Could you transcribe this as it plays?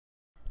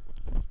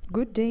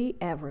Good day,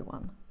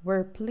 everyone.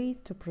 We're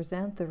pleased to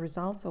present the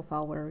results of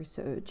our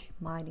research,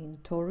 Mining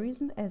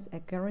Tourism as a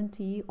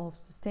Guarantee of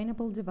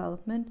Sustainable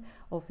Development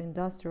of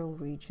Industrial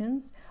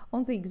Regions,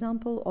 on the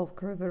example of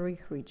Kryvyi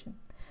Rih region.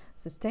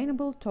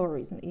 Sustainable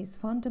tourism is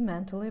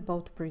fundamentally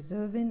about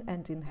preserving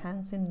and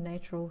enhancing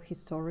natural,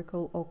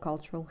 historical or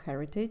cultural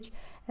heritage,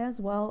 as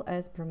well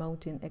as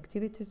promoting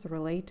activities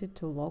related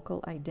to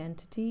local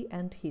identity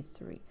and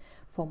history.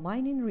 For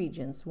mining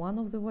regions, one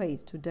of the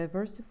ways to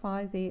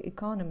diversify their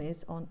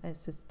economies on a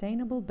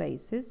sustainable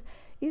basis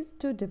is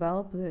to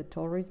develop the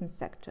tourism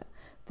sector.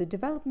 The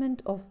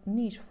development of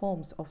niche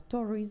forms of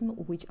tourism,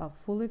 which are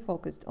fully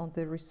focused on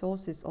the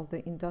resources of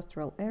the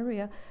industrial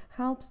area,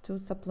 helps to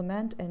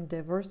supplement and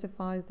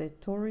diversify the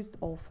tourist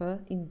offer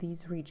in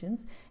these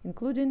regions,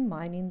 including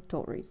mining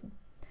tourism.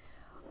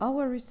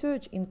 Our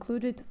research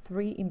included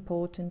three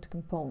important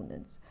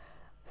components.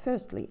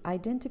 Firstly,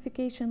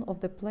 identification of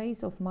the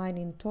place of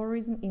mining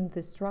tourism in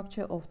the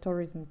structure of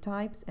tourism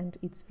types and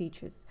its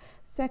features.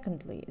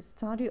 Secondly,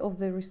 study of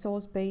the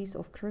resource base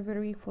of Kryvyi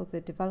Rih for the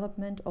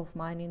development of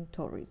mining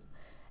tourism.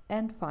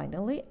 And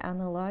finally,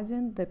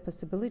 analyzing the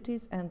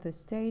possibilities and the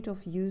state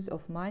of use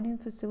of mining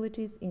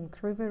facilities in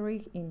Kryvyi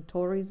Rih in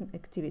tourism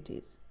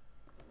activities.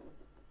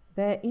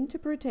 The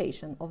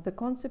interpretation of the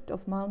concept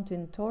of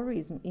mountain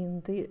tourism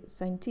in the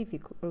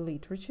scientific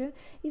literature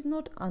is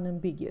not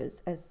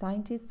unambiguous, as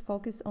scientists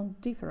focus on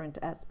different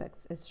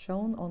aspects, as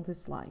shown on the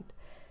slide.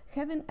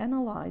 Having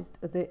analyzed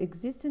the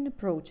existing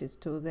approaches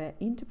to the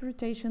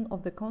interpretation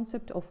of the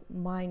concept of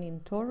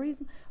mining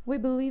tourism, we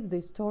believe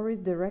this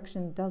tourist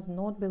direction does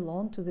not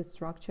belong to the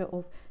structure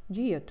of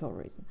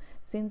geotourism,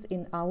 since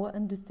in our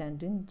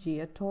understanding,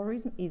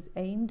 geotourism is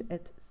aimed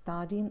at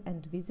studying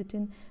and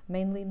visiting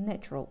mainly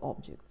natural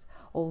objects,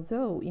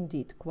 although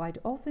indeed quite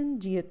often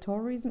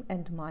geotourism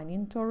and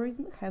mining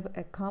tourism have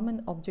a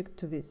common object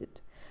to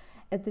visit.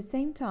 At the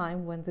same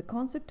time, when the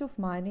concept of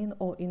mining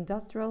or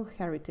industrial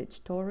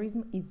heritage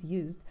tourism is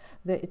used,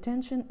 the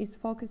attention is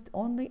focused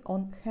only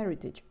on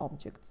heritage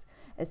objects.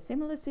 A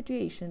similar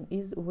situation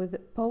is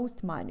with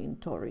post-mining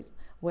tourism,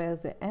 where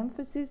the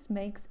emphasis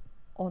makes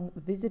on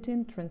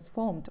visiting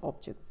transformed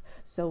objects,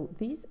 so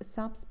these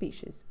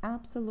subspecies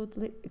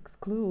absolutely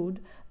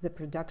exclude the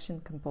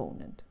production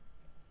component.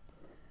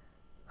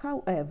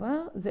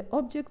 However, the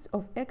objects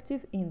of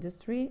active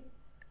industry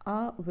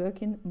are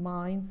working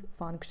mines,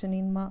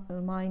 functioning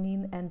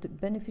mining and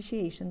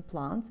beneficiation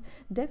plants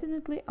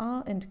definitely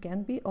are and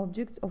can be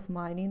objects of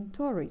mining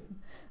tourism.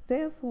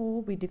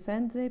 Therefore, we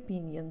defend the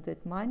opinion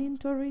that mining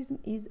tourism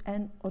is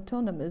an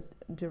autonomous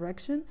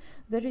direction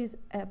that is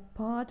a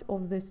part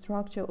of the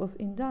structure of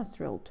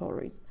industrial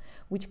tourism,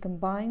 which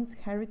combines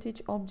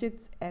heritage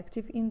objects,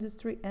 active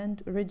industry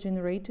and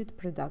regenerated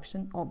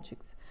production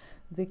objects.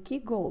 The key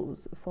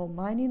goals for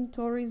mining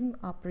tourism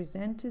are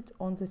presented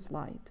on the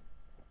slide.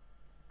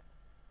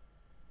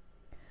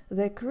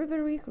 The Kryvyi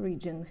Rih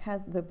region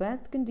has the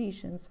best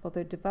conditions for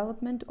the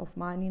development of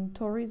mining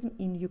tourism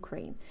in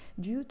Ukraine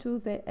due to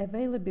the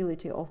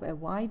availability of a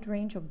wide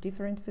range of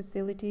different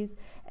facilities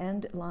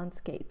and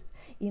landscapes.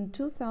 In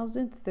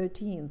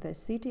 2013, the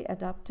city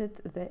adopted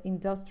the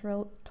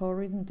Industrial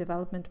Tourism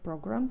Development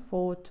Program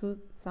for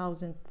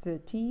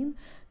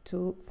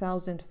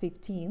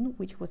 2013-2015,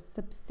 which was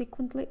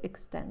subsequently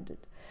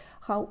extended.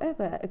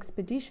 However,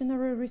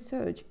 expeditionary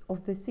research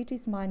of the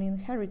city's mining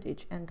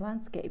heritage and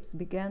landscapes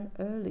began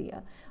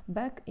earlier.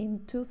 Back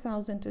in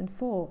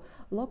 2004,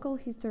 local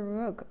history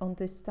work on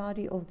the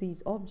study of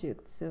these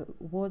objects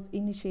was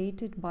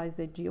initiated by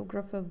the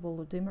geographer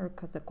Volodymyr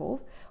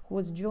Kazakov, who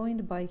was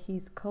joined by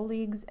his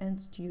colleagues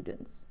and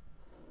students.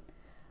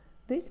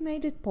 This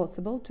made it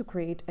possible to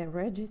create a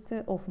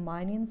register of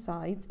mining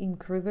sites in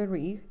Kryvyi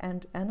Rih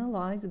and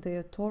analyze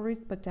their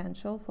tourist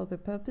potential for the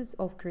purpose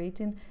of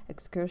creating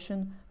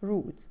excursion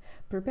routes.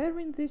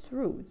 Preparing these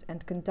routes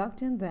and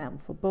conducting them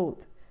for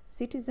both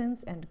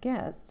citizens and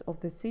guests of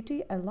the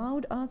city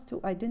allowed us to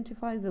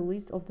identify the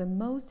list of the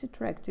most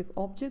attractive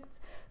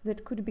objects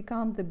that could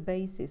become the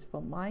basis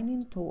for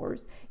mining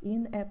tours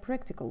in a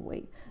practical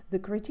way. The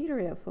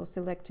criteria for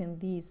selecting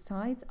these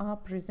sites are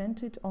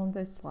presented on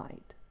the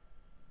slide.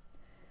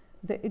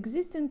 The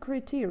existing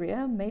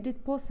criteria made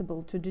it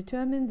possible to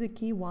determine the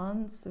key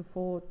ones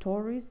for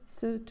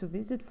tourists to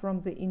visit from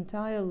the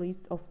entire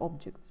list of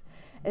objects.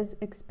 As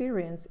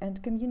experience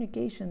and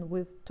communication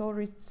with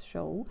tourists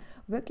show,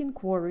 working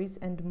quarries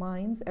and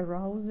mines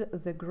arouse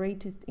the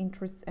greatest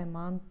interest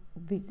among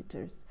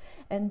visitors.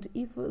 And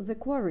if the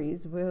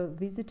quarries were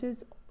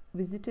visited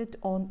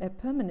on a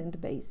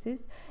permanent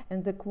basis,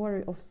 and the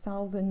quarry of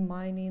Southern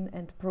Mining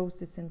and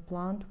Processing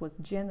Plant was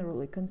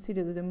generally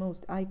considered the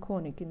most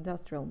iconic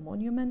industrial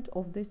monument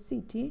of the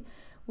city,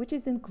 which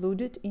is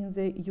included in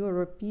the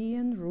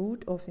European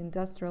Route of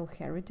Industrial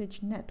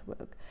Heritage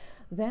Network.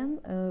 Then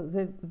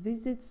the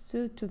visits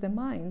to the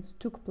mines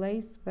took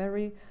place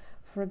very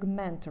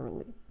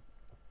fragmentarily.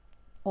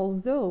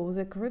 Although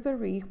the Kryvyi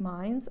Rih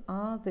mines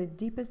are the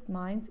deepest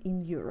mines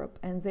in Europe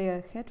and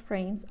their head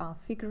frames are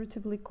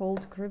figuratively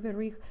called Kryvyi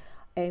Rih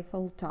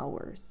Eiffel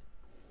Towers.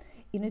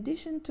 In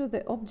addition to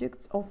the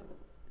objects of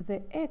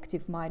the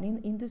active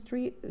mining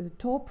industry,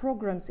 top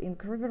programs in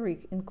Kryvyi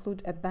Rih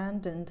include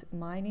abandoned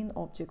mining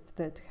objects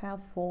that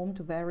have formed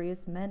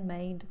various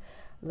man-made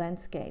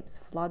landscapes,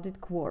 flooded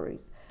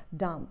quarries,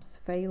 dumps,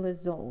 failure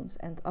zones,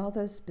 and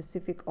other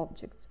specific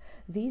objects.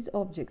 These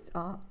objects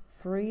are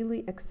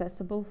freely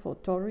accessible for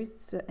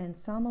tourists, and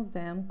some of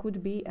them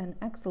could be an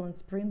excellent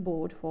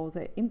springboard for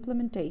the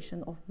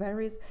implementation of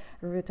various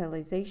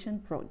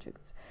revitalization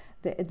projects.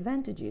 The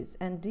advantages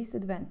and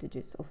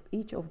disadvantages of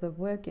each of the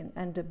working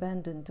and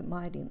abandoned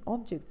mining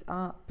objects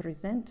are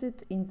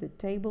presented in the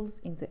tables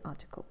in the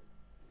article.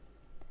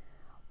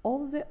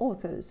 All the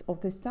authors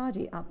of the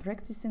study are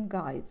practicing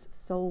guides,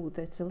 so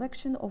the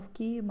selection of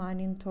key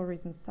mining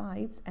tourism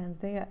sites and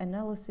their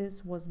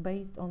analysis was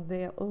based on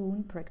their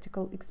own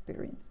practical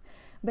experience.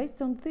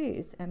 Based on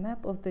this, a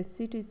map of the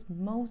city's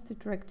most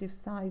attractive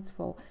sites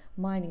for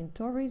mining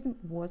tourism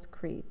was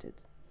created.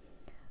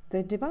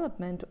 The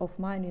development of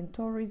mining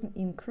tourism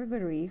in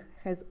Kryvyi Rih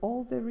has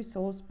all the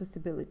resource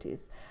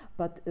possibilities,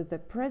 but the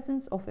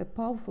presence of a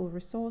powerful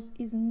resource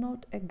is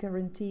not a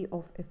guarantee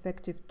of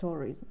effective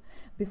tourism.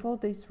 Before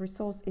this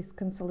resource is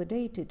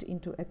consolidated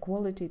into a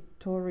quality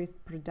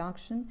tourist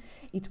production,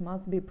 it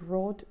must be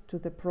brought to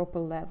the proper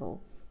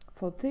level.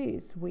 For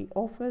this, we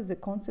offer the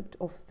concept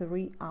of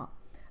 3R: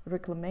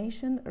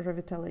 reclamation,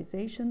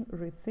 revitalization,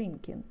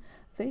 rethinking.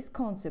 This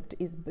concept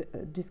is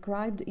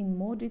described in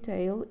more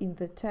detail in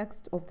the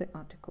text of the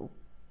article.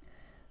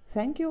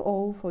 Thank you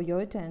all for your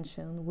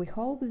attention. We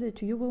hope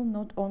that you will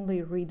not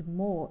only read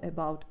more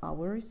about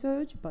our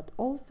research, but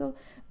also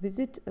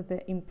visit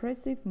the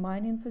impressive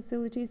mining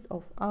facilities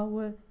of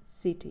our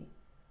city.